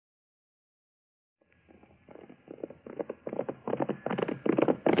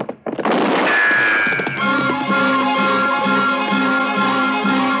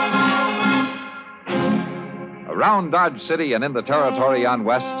Around Dodge City and in the territory on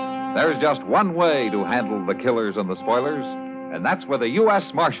West, there's just one way to handle the killers and the spoilers, and that's with a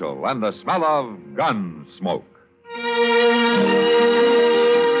U.S. Marshal and the smell of Gunsmoke.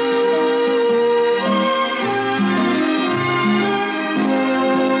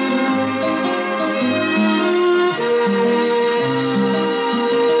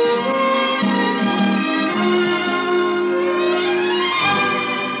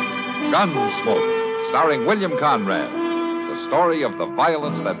 Gunsmoke, starring William Conrad, the story of the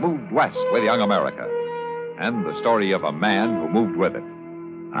violence that moved west with young America, and the story of a man who moved with it.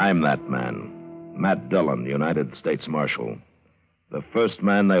 I'm that man, Matt Dillon, United States Marshal. The first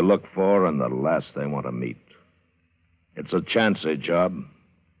man they look for and the last they want to meet. It's a chancy job,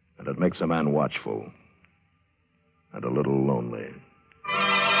 and it makes a man watchful and a little lonely.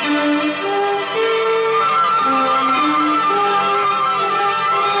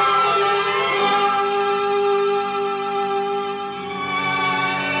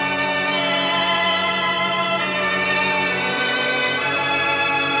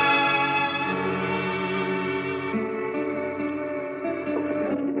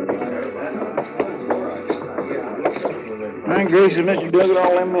 My gracious, Mr. Dillon,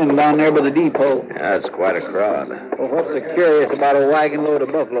 all them men down there by the depot. Yeah, it's quite a crowd. Well, what's so curious about a wagon load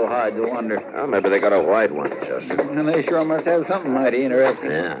of buffalo hides, I wonder? Well, maybe they got a white one, Chester. And they sure must have something mighty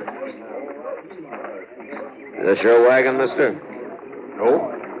interesting. Yeah. Is this your wagon, mister?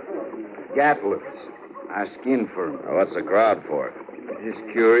 No. Gatliff's. I skinned for him. Well, what's the crowd for? Just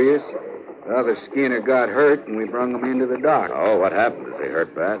curious. The other skinner got hurt, and we brung him into the dock. Oh, what happened? Is he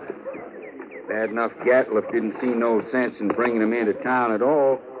hurt bad? Bad enough Gatliff didn't see no sense in bringing him into town at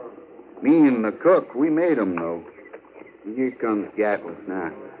all. Me and the cook, we made him, though. Here comes Gatliff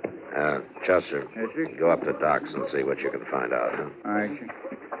now. Chester. Yes, sir? Go up to Doc's and see what you can find out, huh? All right, sir.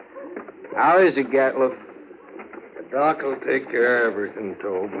 How is it, Gatliff? The doc will take care of everything,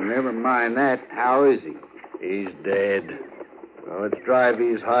 Tobe. Well, never mind that. How is he? He's dead. Now, let's drive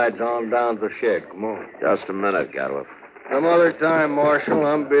these hides on down to the shed. Come on. Just a minute, Gatliff. Some other time, Marshal.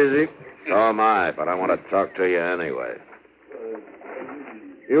 I'm busy. So am I, but I want to talk to you anyway.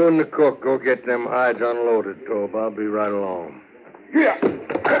 You and the cook go get them hides unloaded, Tobe. I'll be right along. Yeah.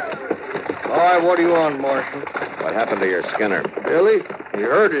 All right, what do you want, Marshal? What happened to your Skinner? Billy? He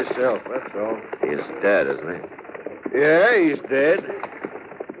hurt himself, that's all. He's dead, isn't he? Yeah, he's dead.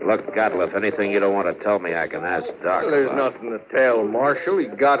 Look, Gatliff, anything you don't want to tell me, I can ask Doc. Well, there's about. nothing to tell, Marshal. He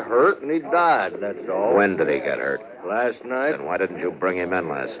got hurt and he died, that's all. When did he get hurt? Last night. Then why didn't you bring him in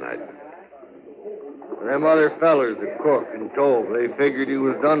last night? Them other fellers, the cook and Tobe, they figured he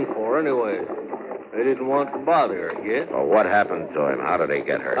was done for anyway. They didn't want to bother, I guess. Well, what happened to him? How did he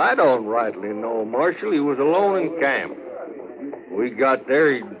get hurt? I don't rightly know, Marshal. He was alone in camp. We got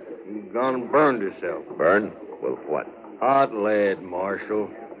there, he'd gone and burned himself. Burned? With what? Hot lead, Marshal.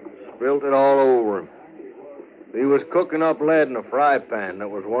 Spilt it all over him. He was cooking up lead in a fry pan. That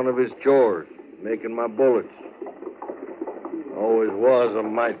was one of his chores, making my bullets. Always was a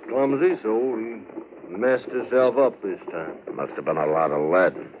mite clumsy, so he messed himself up this time. There must have been a lot of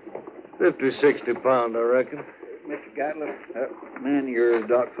lead. 50, 60 pound, I reckon. Mr. Gatliff, that man of yours,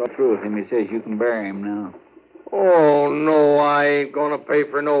 Doc saw through with him. He says you can bury him now. Oh, no, I ain't gonna pay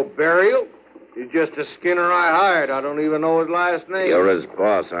for no burial. He's just a skinner I hired. I don't even know his last name. You're his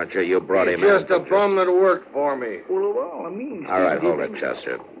boss, aren't you? You brought He's him in. just a bum that worked for me. Well, all I mean... All right, hold it,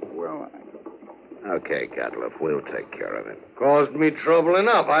 Chester. Well, Okay, Gatliff, we'll take care of him. Caused me trouble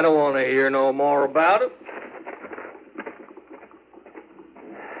enough. I don't want to hear no more about it.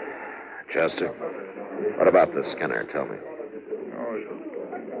 Chester, what about the Skinner? Tell me.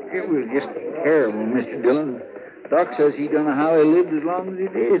 it was just terrible, Mr. Dillon. Doc says he don't know how he lived as long as he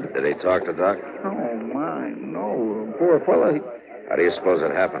did. Did he talk to Doc? Oh, my, no. Poor fellow. How do you suppose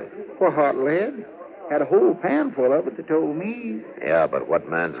it happened? Poor hot lead. Had a whole pan full of it, they told me. Yeah, but what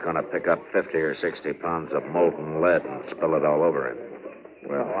man's going to pick up 50 or 60 pounds of molten lead and spill it all over him?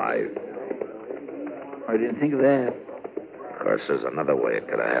 Well, I didn't think of that. Of course, there's another way it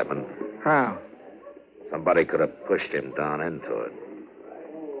could have happened. How? Somebody could have pushed him down into it.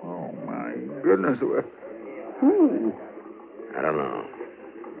 Oh, my goodness. Who? I don't know.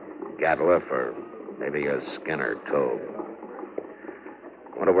 Gatliff or maybe a Skinner, Tobe.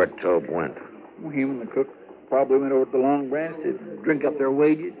 Wonder where Tobe went. Well, him and the cook probably went over to the Long Branch to drink up their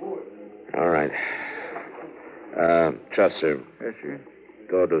wages. All right. Chester, Yes, sir.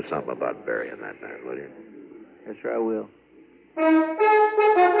 go do something about burying that man, will you? Yes, sir, I will.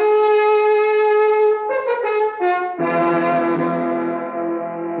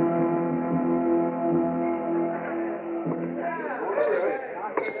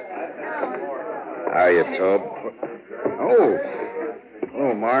 How are you, Tobe?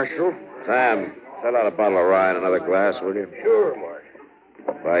 Marshal. Sam, set out a bottle of rye and another glass, will you? Sure,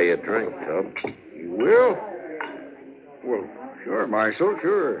 Marshal. Buy you a drink, Tub. You will? Well, sure, Marshal,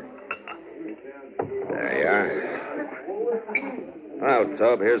 sure. There you are. Well,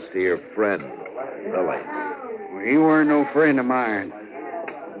 Tub, here's to your friend, Billy. Well, he weren't no friend of mine,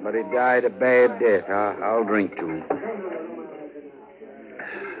 but he died a bad death. I'll drink to him.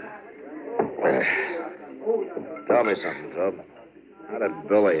 Tell me something, Tub. How did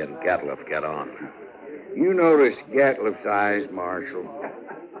Billy and Gatliff get on? You noticed Gatliff's eyes, Marshal.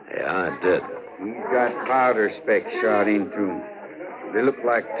 Yeah, I did. He's got powder specks shot into him. They look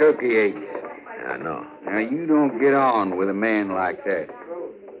like turkey eggs. Yeah, I know. Now, you don't get on with a man like that.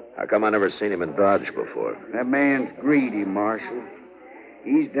 How come I never seen him in Dodge before? That man's greedy, Marshal.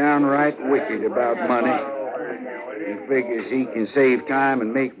 He's downright wicked about money. He figures he can save time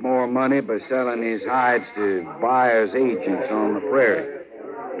and make more money by selling his hides to buyers' agents on the prairie.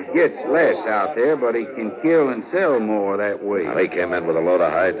 He gets less out there, but he can kill and sell more that way. Well, he came in with a load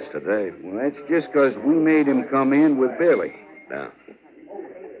of hides today. Well, that's just because we made him come in with Billy. Yeah.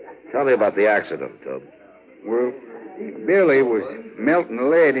 Tell me about the accident, Tub. Well, Billy was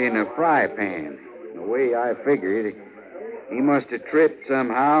melting lead in a fry pan. The way I figure it, he must have tripped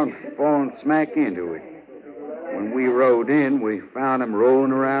somehow and fallen smack into it. When we rode in, we found him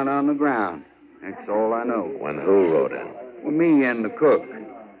rolling around on the ground. That's all I know. When who rode in? Well, me and the cook.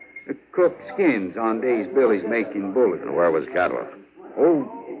 The cook skins on days Billy's making bullets. And where was Gatliff? Oh,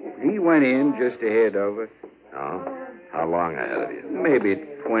 he went in just ahead of us. Oh? How long ahead of you? Maybe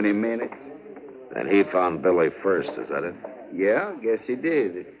 20 minutes. And he found Billy first, is that it? Yeah, guess he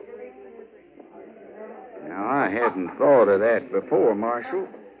did. Now, I hadn't thought of that before, Marshal.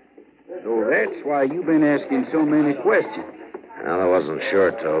 So that's why you've been asking so many questions. Well, I wasn't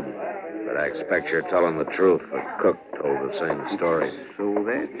sure, Tub. But I expect you're telling the truth. The cook told the same story. So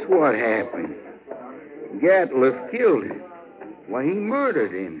that's what happened. Gatliff killed him. Why, he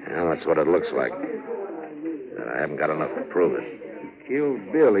murdered him. Yeah, that's what it looks like. But I haven't got enough to prove it. He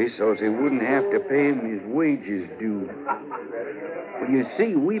killed Billy so's he wouldn't have to pay him his wages due. Well, you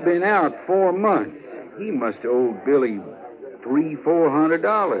see, we've been out 4 months. He must have owed Billy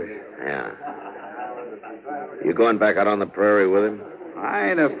 $300-400. Yeah. You going back out on the prairie with him? I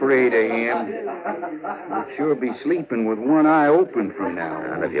ain't afraid of him. I'll sure be sleeping with one eye open from now on.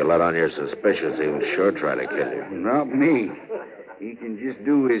 And if you let on your suspicions, he'll sure try to kill you. Not me. He can just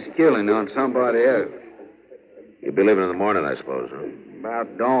do his killing on somebody else. You'll be leaving in the morning, I suppose, huh?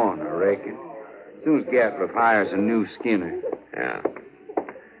 About dawn, I reckon. As soon as Gatliff hires a new skinner. Yeah.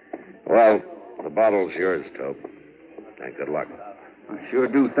 Well, the bottle's yours, Tope. And good luck. I sure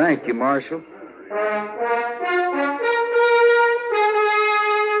do thank you, Marshal.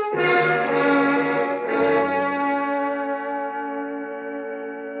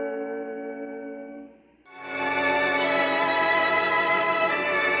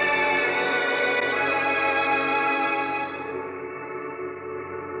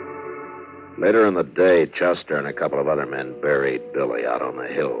 Later in the day, Chester and a couple of other men buried Billy out on the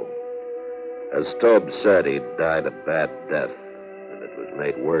hill. As Tobe said, he'd died a bad death, and it was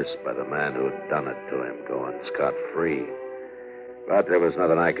made worse by the man who had done it to him, going scot-free. But there was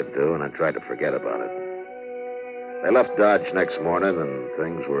nothing I could do, and I tried to forget about it. They left Dodge next morning, and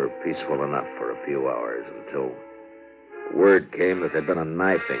things were peaceful enough for a few hours until word came that there'd been a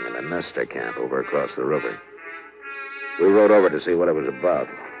knifing in a Nestor camp over across the river. We rode over to see what it was about.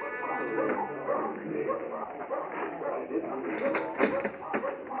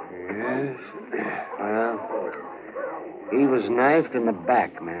 Yes. Well, he was knifed in the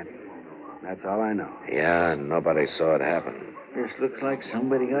back, Matt. That's all I know. Yeah, and nobody saw it happen. This looks like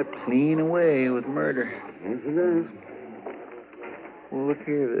somebody got clean away with murder. Yes, it is. Well, look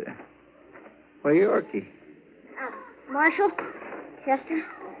here. Why, Yorkie. Marshal? Chester?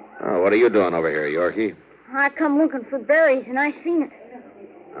 Oh, what are you doing over here, Yorkie? I come looking for berries, and I seen it.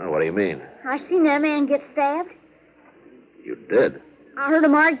 Oh, what do you mean? I seen that man get stabbed. You did? I heard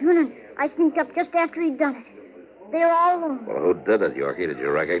him arguing, and I sneaked up just after he'd done it. They were all alone. Well, who did it, Yorkie? Did you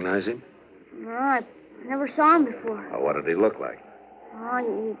recognize him? No, I never saw him before. Oh, what did he look like?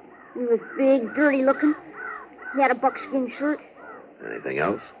 Oh, he was big, dirty looking. He had a buckskin shirt. Anything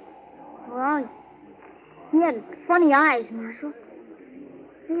else? Well, he had funny eyes, Marshal.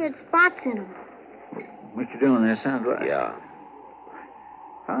 He had spots in them. What you doing there? Sounds like... Yeah.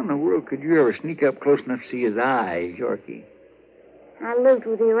 How in the world could you ever sneak up close enough to see his eyes, Yorkie? I lived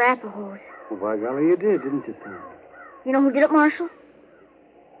with the Arapahoes. Well, by golly, you did, didn't you, son? You know who did it, Marshal?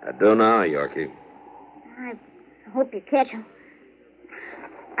 I do now, Yorkie. I hope you catch him.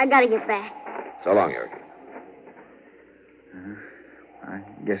 I gotta get back. So long, Yorkie. I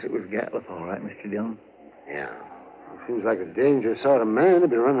guess it was Gatliff, all right, Mr. Dillon. Yeah. Seems like a dangerous sort of man to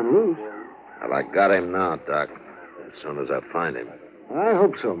be running loose. Well, I got him now, Doc. As soon as I find him. I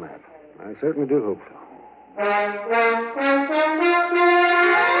hope so, Matt. I certainly do hope so.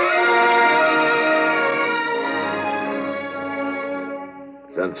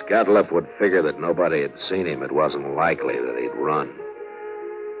 Since Gatliff would figure that nobody had seen him, it wasn't likely that he'd run.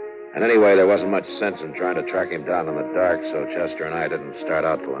 And anyway, there wasn't much sense in trying to track him down in the dark, so Chester and I didn't start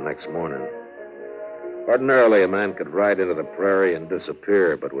out till the next morning. Ordinarily, a man could ride into the prairie and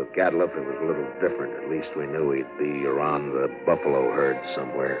disappear, but with Gatliff, it was a little different. At least we knew he'd be around the buffalo herd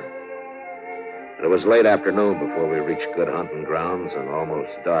somewhere. It was late afternoon before we reached good hunting grounds and almost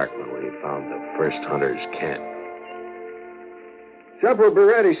dark when we found the first hunter's camp. Supper will be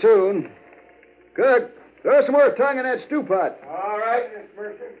ready soon. Cook, throw some more tongue in that stew pot. All right, Miss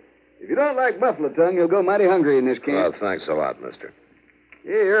Mercer. If you don't like buffalo tongue, you'll go mighty hungry in this Well, camp. thanks a lot, mister.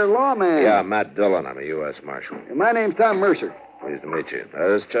 Yeah, you're a lawman. Yeah, Matt Dillon. I'm a U.S. Marshal. And my name's Tom Mercer. Pleased to meet you.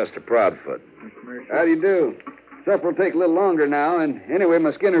 This is Chester Proudfoot. How do you do? Supper will take a little longer now, and anyway,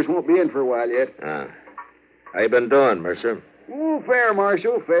 my skinners won't be in for a while yet. How you been doing, Mercer? Oh, fair,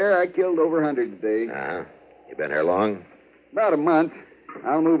 Marshal, fair. I killed over 100 today. You been here long? About a month.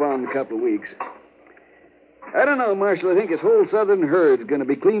 I'll move on in a couple of weeks. I don't know, Marshal. I think this whole southern herd's going to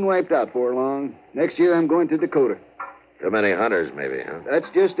be clean wiped out before long. Next year, I'm going to Dakota. Too many hunters, maybe, huh? That's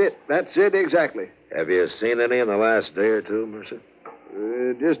just it. That's it exactly. Have you seen any in the last day or two, Mercer?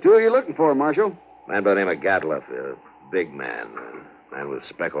 Just who are you looking for, Marshal? Man by the name of Gatliff, a big man. A man with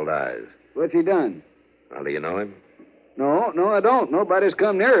speckled eyes. What's he done? Well, do you know him? No, I don't. Nobody's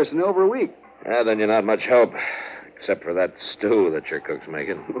come near us in over a week. Yeah, then you're not much help. Except for that stew that your cook's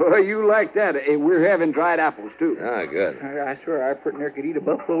making. Boy, you like that. Hey, we're having dried apples, too. Ah, good. I swear I pretty near could eat a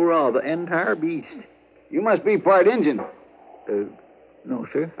buffalo raw, the entire beast. You must be part Injun. No,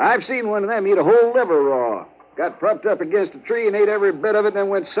 sir. I've seen one of them eat a whole liver raw. Got propped up against a tree and ate every bit of it, then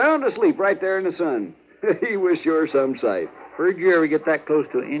went sound asleep right there in the sun. He was sure some sight. Where'd you ever get that close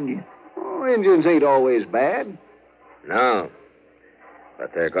to an Indian? Oh, Indians ain't always bad. No.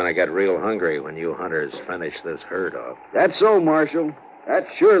 But they're going to get real hungry when you hunters finish this herd off. That's so, Marshal. That's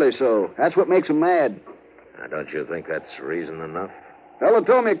surely so. That's what makes them mad. Now, don't you think that's reason enough? Fellow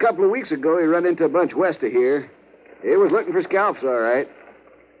told me a couple of weeks ago he run into a bunch west of here. He was looking for scalps, all right.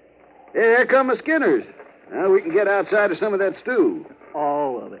 Hey, here come the Skinners. Now we can get outside of some of that stew.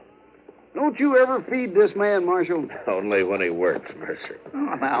 All of it. Don't you ever feed this man, Marshal? Only when he works, Mercer.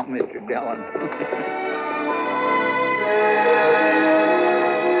 Oh, now, Mr. Dillon.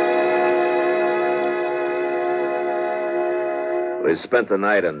 We spent the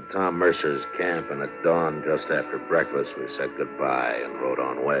night in Tom Mercer's camp, and at dawn, just after breakfast, we said goodbye and rode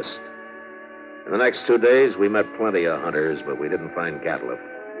on west. In the next 2 days, we met plenty of hunters, but we didn't find Gatliff.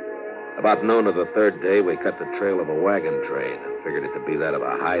 About noon of the third day, we cut the trail of a wagon train and figured it to be that of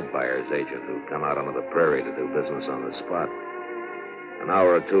a hide buyer's agent who'd come out onto the prairie to do business on the spot. An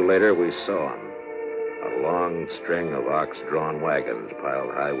hour or two later, we saw him. A long string of ox-drawn wagons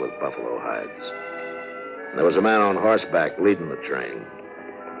piled high with buffalo hides. And there was a man on horseback leading the train.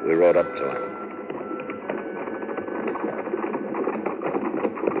 We rode up to him.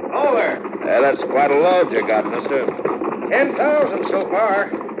 Oh, there. Hey, that's quite a load you got, mister. 10,000 so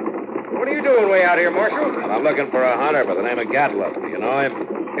far. What are you doing way out here, Marshal? Well, I'm looking for a hunter by the name of Gatliff. Do you know him?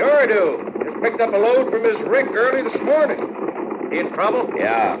 Sure I do. Just picked up a load from his rig early this morning. He in trouble?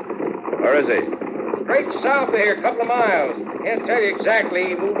 Yeah. Where is he? Straight south of here, a couple of miles. Can't tell you exactly.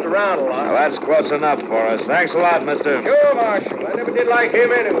 He moves around a lot. Well, that's close enough for us. Thanks a lot, mister. Sure, Marshal. I never did like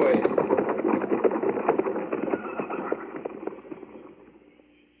him anyway.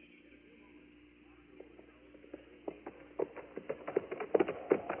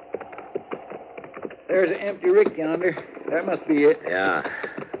 There's an empty rick yonder. That must be it. Yeah,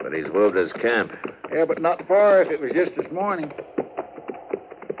 but he's moved his camp. Yeah, but not far if it was just this morning.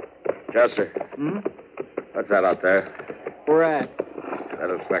 Chester. What's that out there? Where at? That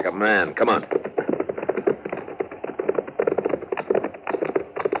looks like a man. Come on.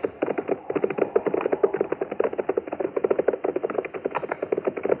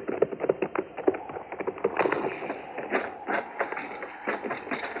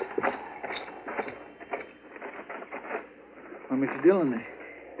 Well, Mr. Dillon,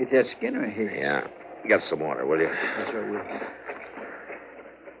 it's that Skinner here. Yeah. Get some water, will you? Yes, I will.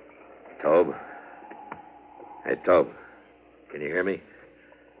 Tobe. Hey, Tobe. Can you hear me?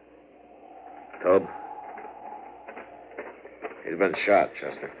 Tobe? He's been shot,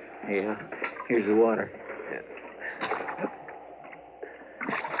 Chester. Yeah. Here's the water.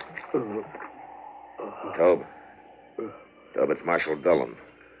 Tobe. Tob, it's Marshal Dillon.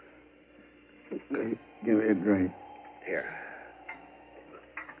 Give me a drink. Here.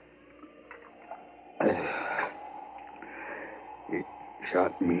 He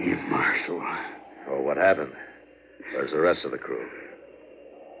shot me, Marshal. Oh, what happened? Where's the rest of the crew?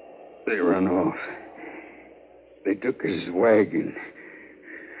 They run off. They took his wagon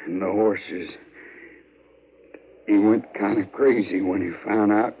and the horses. He went kind of crazy when he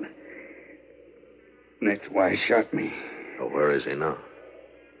found out. And that's why he shot me. Oh, where is he now?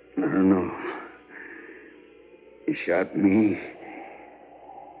 I don't know. He shot me.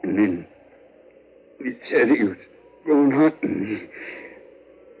 And then he said he was going hunting.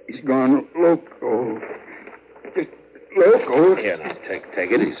 He's gone loco. Just loco. Here, now,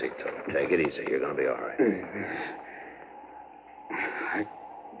 take it easy, Tob. Take it easy. You're going to be all right. I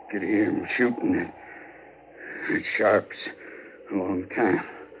could hear him shooting at sharps a long time.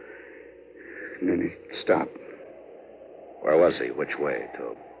 And then he stopped. Where was he? Which way,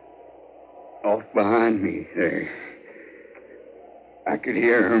 Tob? Off behind me there. I could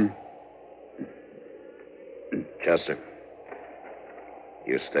hear him. Chester,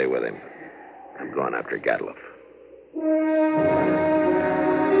 you stay with him. I'm going after Gatliff.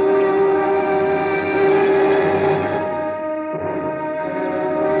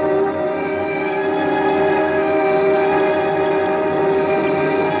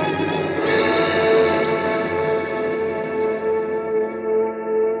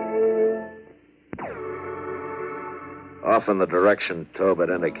 Off in the direction Tob had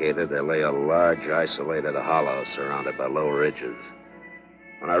indicated, there lay a large, isolated hollow surrounded by low ridges.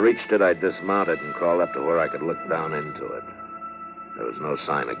 When I reached it, I dismounted and crawled up to where I could look down into it. There was no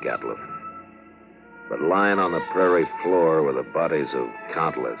sign of Gatliff. But lying on the prairie floor were the bodies of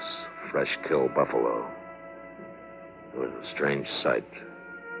countless fresh-killed buffalo. It was a strange sight.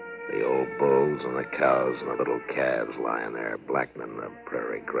 The old bulls and the cows and the little calves lying there, blackening the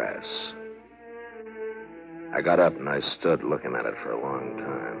prairie grass. I got up and I stood looking at it for a long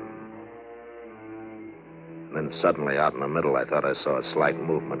time. Then suddenly, out in the middle, I thought I saw a slight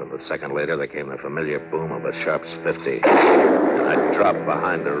movement, and a second later there came the familiar boom of a Sharp's 50. And I dropped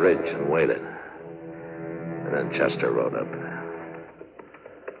behind the ridge and waited. And then Chester rode up.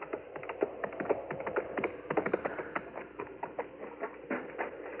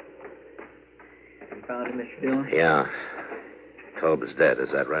 You found him, Mr. Dillon? Yeah. Tob's dead,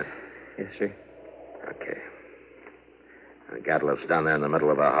 is that right? Yes, sir. Okay. Gatliff's down there in the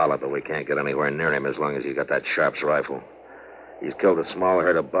middle of a hollow, but we can't get anywhere near him as long as he's got that Sharp's rifle. He's killed a small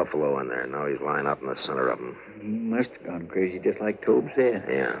herd of buffalo in there. Now he's lying out in the center of them. He must have gone crazy, just like Tobe said.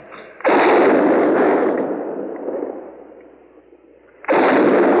 Yeah.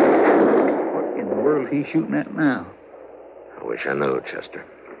 What in the world is he shooting at now? I wish I knew, Chester.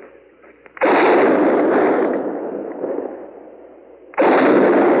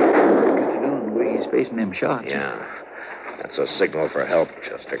 Mr. Dillon, the way he's facing them shots. Yeah. That's a signal for help,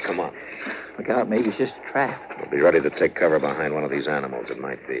 Chester. Come on. Look out, maybe it's just a trap. We'll be ready to take cover behind one of these animals. It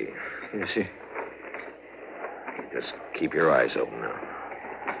might be. Yes, sir. Just keep your eyes open now.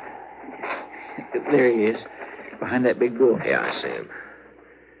 There he is, behind that big bull. Yeah, I see him.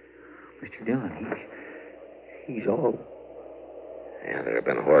 Mr. Dillon, he's all... Yeah, there have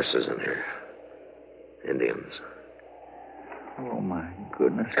been horses in here. Indians. Oh, my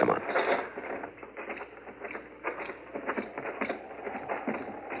goodness. Come on.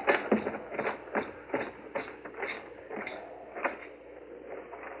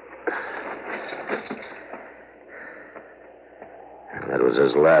 That was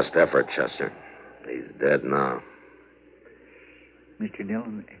his last effort, Chester. He's dead now. Mr.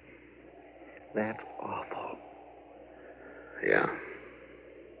 Dillon, that's awful. Yeah.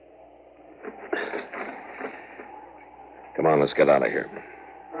 Come on, let's get out of here.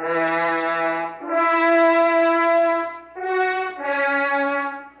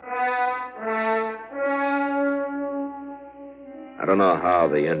 I don't know how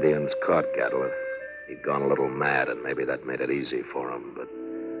the Indians caught Gatliff. He'd gone a little mad, and maybe that made it easy for him, but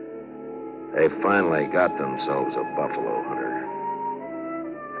they finally got themselves a buffalo hunter.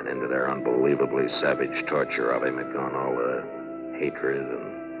 And into their unbelievably savage torture of him had gone all the hatred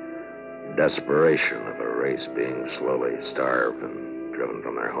and desperation of a race being slowly starved and driven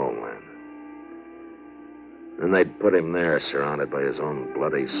from their homeland. Then they'd put him there, surrounded by his own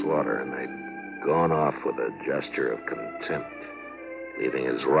bloody slaughter, and they'd gone off with a gesture of contempt, leaving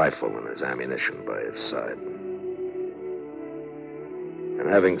his rifle and his ammunition by his side. And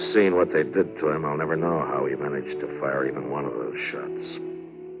having seen what they did to him, I'll never know how he managed to fire even one of those shots.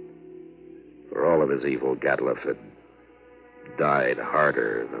 For all of his evil, Gatliff had died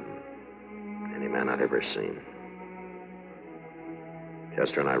harder than any man I'd ever seen.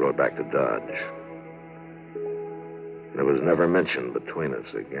 Chester and I rode back to Dodge. And it was never mentioned between us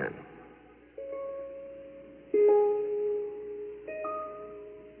again.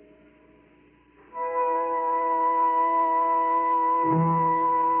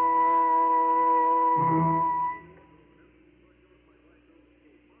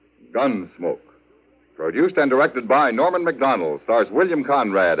 Gunsmoke. Produced and directed by Norman MacDonald, stars William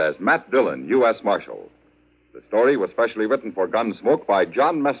Conrad as Matt Dillon, U.S. Marshal. The story was specially written for Gunsmoke by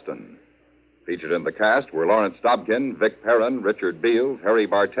John Meston. Featured in the cast were Lawrence Dobkin, Vic Perrin, Richard Beals, Harry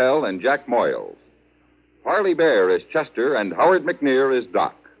Bartell, and Jack Moyles. Harley Bear is Chester, and Howard McNear is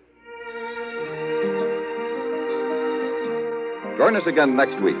Doc. Join us again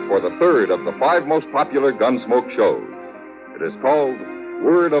next week for the third of the 5 most popular Gunsmoke shows. It is called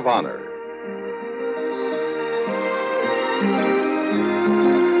Word of Honor.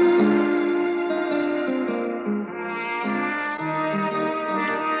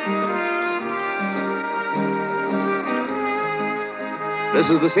 This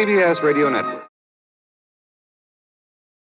is the CBS Radio Network.